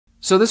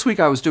So this week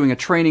I was doing a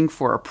training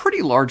for a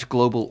pretty large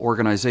global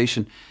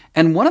organization,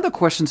 and one of the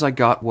questions I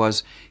got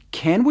was,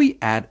 can we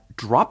add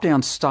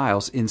drop-down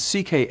styles in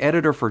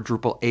CKEditor for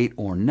Drupal 8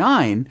 or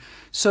 9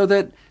 so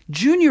that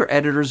junior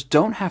editors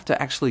don't have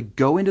to actually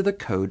go into the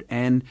code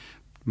and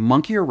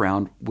monkey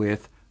around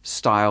with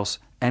styles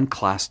and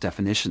class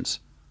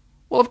definitions?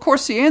 Well, of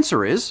course the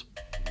answer is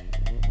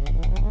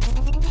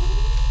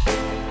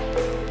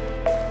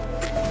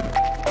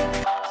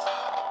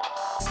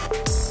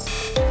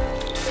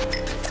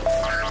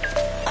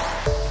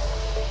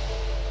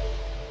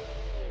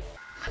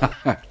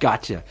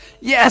gotcha.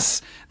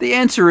 Yes, the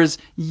answer is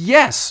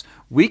yes,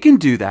 we can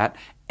do that,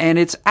 and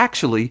it's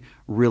actually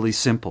really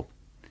simple.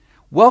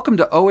 Welcome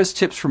to OS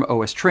Tips from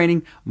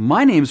OSTraining.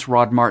 My name's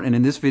Rod Martin, and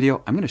in this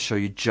video, I'm going to show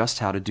you just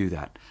how to do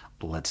that.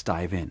 Let's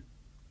dive in.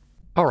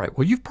 All right,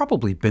 well, you've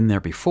probably been there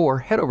before.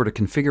 Head over to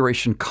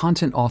Configuration,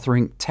 Content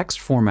Authoring, Text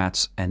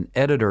Formats, and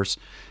Editors.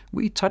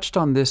 We touched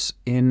on this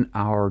in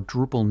our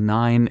Drupal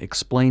 9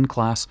 Explain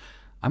class.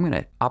 I'm going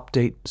to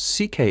update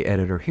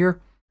CKEditor here.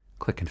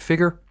 Click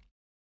Configure.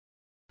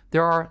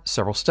 There are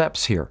several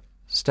steps here.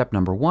 Step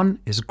number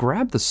 1 is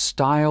grab the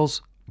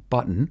Styles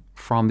button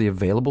from the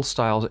Available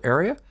Styles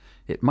area.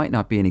 It might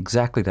not be in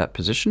exactly that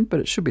position,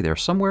 but it should be there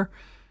somewhere.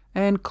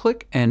 And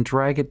click and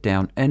drag it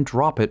down and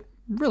drop it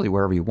really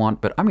wherever you want,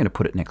 but I'm going to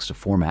put it next to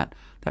Format.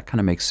 That kind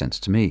of makes sense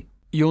to me.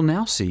 You'll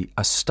now see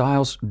a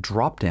Styles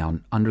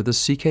drop-down under the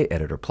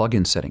CKEditor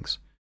plugin settings.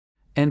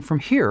 And from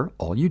here,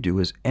 all you do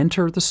is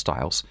enter the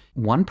styles,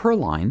 one per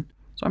line.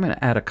 So I'm going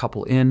to add a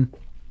couple in.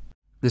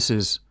 This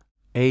is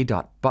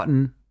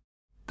a.button,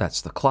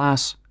 that's the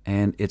class,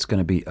 and it's going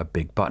to be a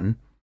big button.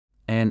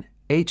 And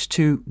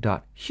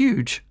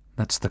h2.huge,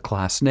 that's the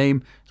class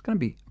name, it's going to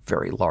be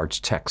very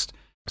large text.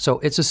 So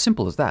it's as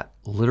simple as that.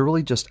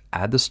 Literally just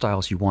add the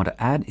styles you want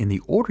to add in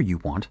the order you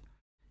want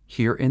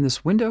here in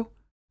this window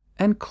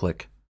and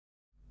click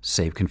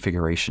Save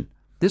Configuration.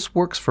 This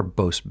works for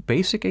both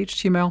basic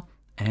HTML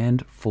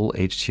and full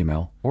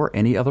HTML or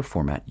any other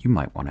format you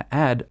might want to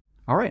add.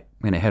 All right,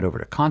 I'm going to head over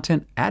to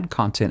Content, add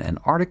content and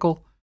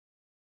article.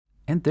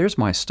 And there's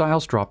my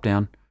styles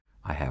dropdown.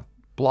 I have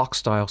block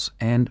styles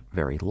and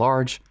very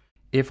large.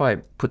 If I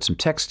put some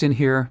text in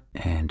here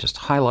and just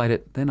highlight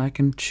it, then I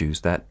can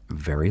choose that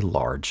very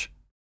large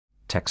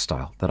text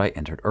style that I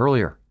entered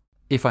earlier.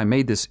 If I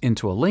made this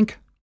into a link,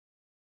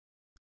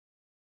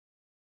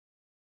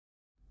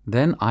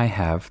 then I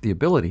have the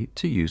ability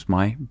to use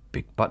my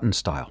big button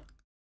style.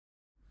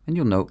 And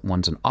you'll note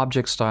one's an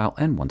object style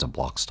and one's a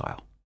block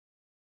style.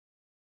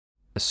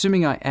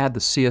 Assuming I add the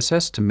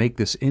CSS to make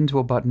this into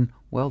a button,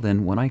 well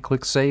then when I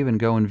click Save and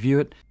go and view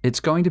it, it's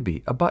going to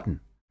be a button.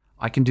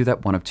 I can do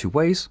that one of two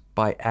ways,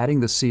 by adding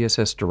the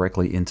CSS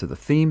directly into the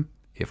theme,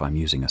 if I'm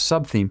using a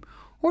sub-theme,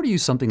 or to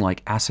use something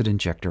like Acid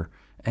Injector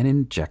and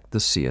inject the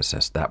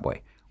CSS that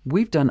way.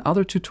 We've done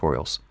other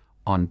tutorials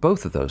on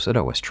both of those at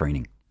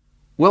OSTraining.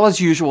 Well, as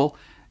usual,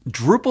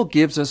 Drupal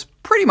gives us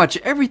pretty much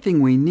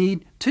everything we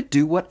need to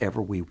do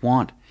whatever we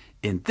want.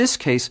 In this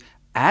case,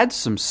 add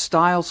some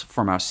styles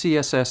from our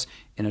CSS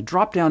in a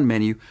drop-down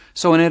menu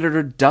so an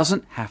editor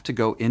doesn't have to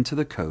go into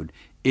the code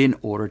in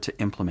order to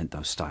implement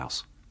those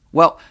styles.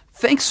 Well,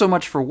 thanks so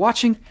much for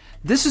watching.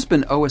 This has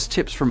been OS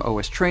Tips from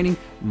OSTraining.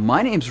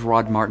 My name's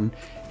Rod Martin.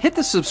 Hit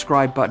the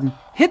subscribe button,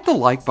 hit the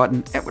like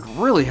button. It would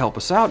really help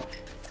us out.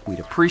 We'd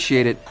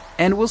appreciate it,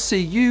 and we'll see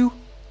you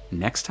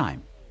next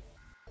time.